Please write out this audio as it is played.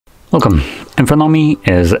Welcome. In front of me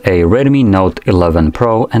is a Redmi Note 11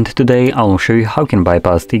 Pro, and today I will show you how you can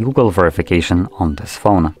bypass the Google verification on this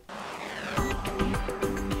phone.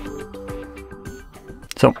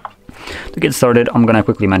 So, to get started, I'm gonna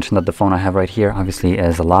quickly mention that the phone I have right here obviously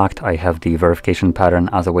is locked. I have the verification pattern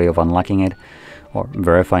as a way of unlocking it or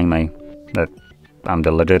verifying that I'm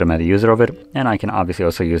the legitimate user of it, and I can obviously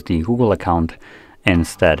also use the Google account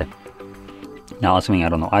instead. Now, assuming I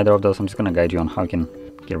don't know either of those, I'm just gonna guide you on how you can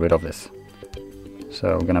get rid of this.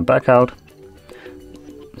 So we're gonna back out.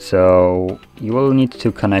 So you will need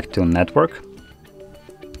to connect to network,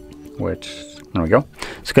 which, there we go.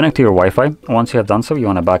 So connect to your Wi-Fi. Once you have done so, you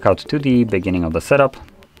want to back out to the beginning of the setup.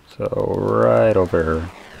 So right over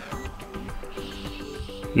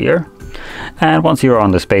here. And once you're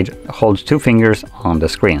on this page, hold two fingers on the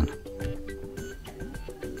screen.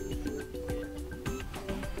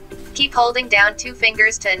 Keep holding down two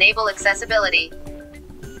fingers to enable accessibility.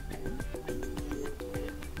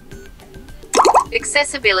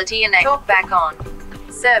 Accessibility enabled. Talk back on.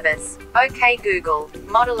 Service. OK Google.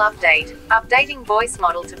 Model update. Updating voice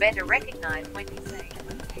model to better recognize when you say.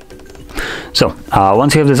 So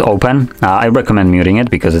once you have this open, I recommend muting it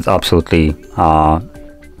because it's absolutely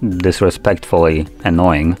disrespectfully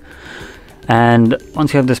annoying. And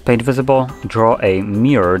once you have this page visible, draw a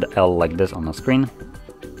mirrored L like this on the screen.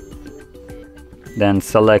 Then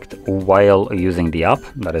select while using the app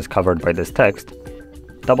that is covered by this text.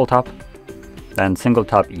 Double tap. Then single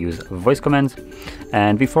tap use voice commands,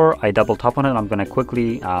 and before I double tap on it, I'm going to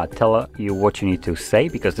quickly tell you what you need to say,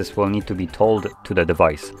 because this will need to be told to the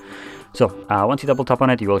device. So once you double tap on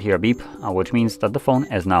it, you will hear a beep, which means that the phone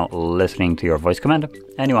is now listening to your voice command,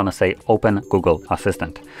 and you want to say open Google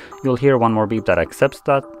Assistant. You'll hear one more beep that accepts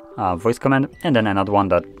that voice command, and then another one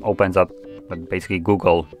that opens up that basically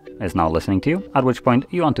Google is now listening to you, at which point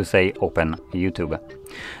you want to say open YouTube.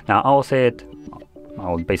 Now I'll say it.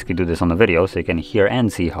 I'll basically do this on the video so you can hear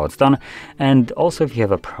and see how it's done. And also, if you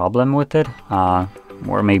have a problem with it,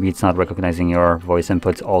 or maybe it's not recognizing your voice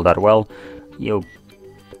inputs all that well, you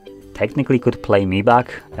technically could play me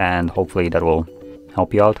back, and hopefully that will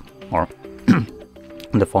help you out. Or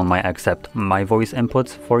the phone might accept my voice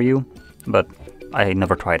inputs for you, but I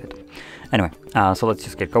never tried it. Anyway, so let's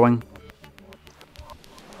just get going.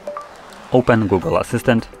 Open Google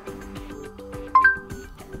Assistant.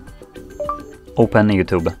 Open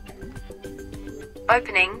YouTube.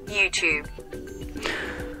 Opening YouTube.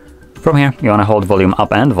 From here, you want to hold volume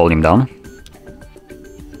up and volume down.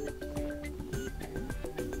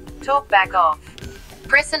 Talk back off.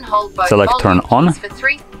 Press and hold both. Select turn on, for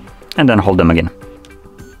 3. and then hold them again.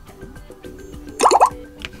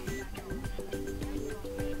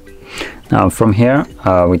 Now from here,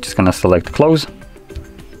 we're just gonna select close.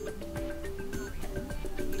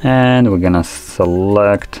 And we're gonna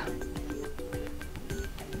select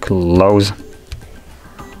close,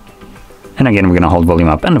 and again we're gonna hold volume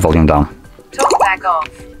up and volume down. Talk back off.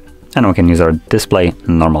 And we can use our display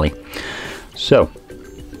normally. So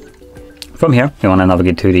from here you want to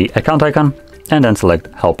navigate to the account icon and then select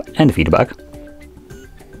help and feedback,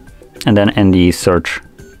 and then in the search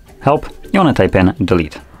help you want to type in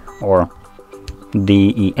delete, or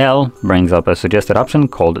DEL brings up a suggested option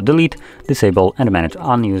called delete, disable and manage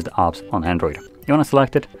unused apps on Android. You want to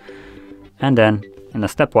select it, and then in the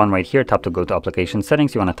step 1 right here, tap to go to application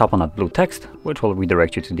settings. You want to tap on that blue text, which will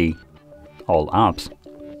redirect you to the all apps.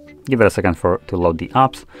 Give it a second to load the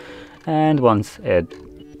apps, and once it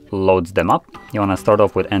loads them up, you want to start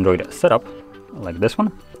off with Android setup, like this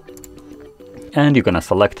one, and you're going to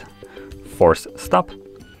select force stop.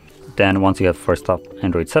 Then once you have force stop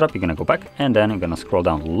Android setup, you're going to go back, and then you're going to scroll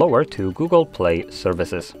down lower to Google Play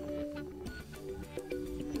Services.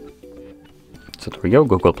 So there we go,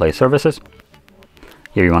 Google Play Services.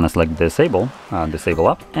 Here you want to select disable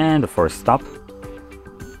app and force stop,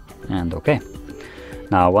 and OK.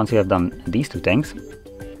 Now once you have done these two things,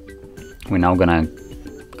 we're now gonna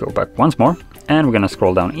go back once more, and we're gonna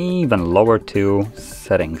scroll down even lower to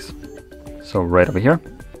settings. So right over here,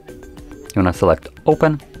 you want to select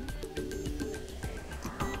open,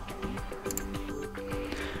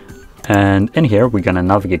 and in here we're gonna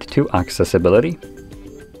navigate to accessibility,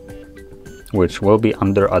 which will be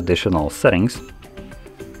under additional settings.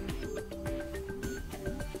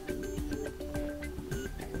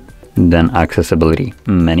 Then accessibility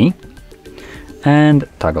menu, and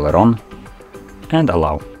toggle it on, and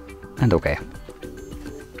allow, and OK.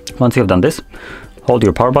 Once you have done this, hold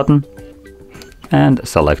your power button and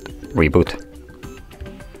select reboot.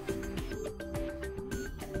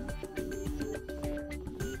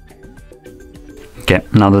 Okay,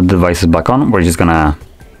 now that the device is back on, we're just gonna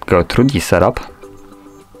go through the setup.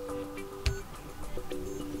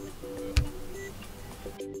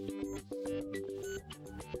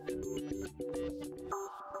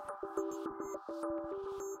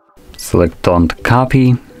 select don't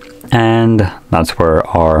copy, and that's where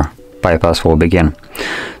our bypass will begin.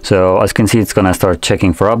 So as you can see, it's gonna start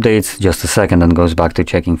checking for updates, just a second, and goes back to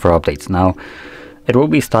checking for updates. Now it will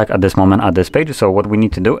be stuck at this moment at this page, so what we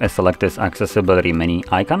need to do is select this accessibility menu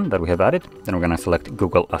icon that we have added. Then we're gonna select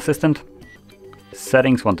Google Assistant,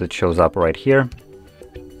 settings once it shows up right here.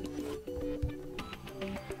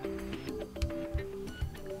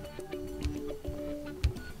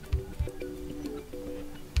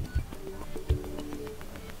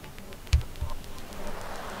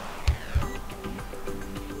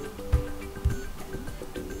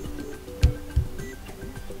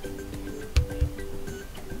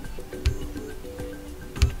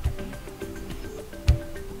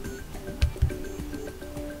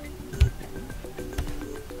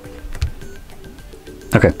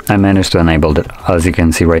 Okay, I managed to enable it, as you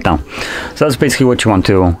can see right now. So that's basically what you want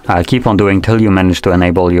to keep on doing till you manage to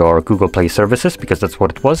enable your Google Play services, because that's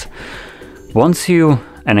what it was. Once you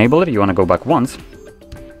enable it, you want to go back once.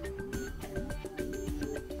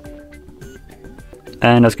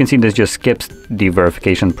 And as you can see, this just skips the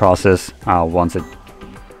verification process once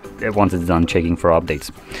it's done checking for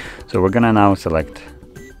updates. So we're gonna now select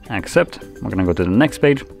accept. We're gonna go to the next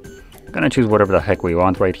page. Gonna choose whatever the heck we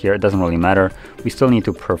want right here. It doesn't really matter. We still need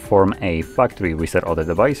to perform a factory reset of the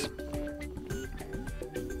device.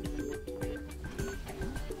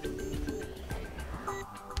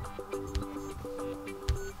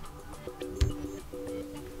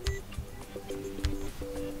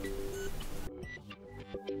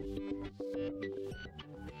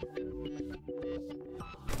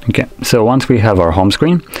 Okay, so once we have our home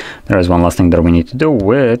screen, there is one last thing that we need to do,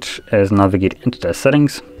 which is navigate into the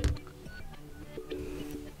settings,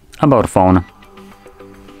 about phone,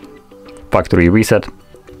 factory reset,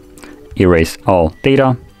 erase all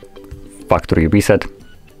data, factory reset,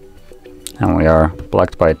 and we are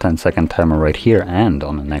blocked by a 10-second timer right here and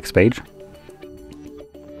on the next page.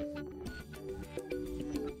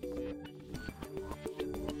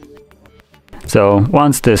 So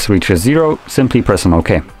once this reaches 0, simply press on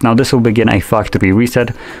OK. Now this will begin a factory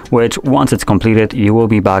reset, which once it's completed, you will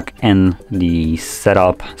be back in the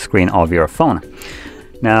setup screen of your phone.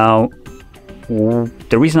 Now,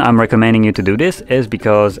 the reason I'm recommending you to do this is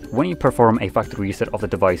because when you perform a factory reset of the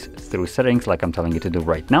device through settings, like I'm telling you to do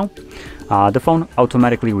right now, the phone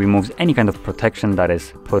automatically removes any kind of protection that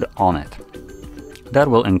is put on it. That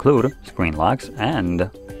will include screen locks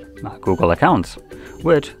and Google accounts,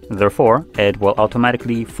 which therefore it will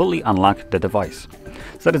automatically fully unlock the device.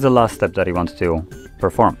 So that is the last step that you want to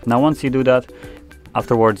perform. Now once you do that,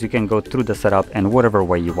 afterwards you can go through the setup in whatever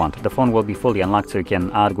way you want. The phone will be fully unlocked, so you can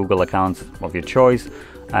add Google accounts of your choice,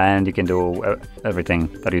 and you can do everything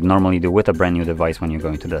that you'd normally do with a brand new device when you're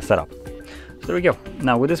going to the setup. So there we go.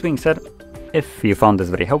 Now with this being said, if you found this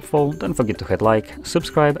very helpful, don't forget to hit like,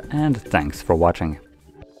 subscribe, and thanks for watching.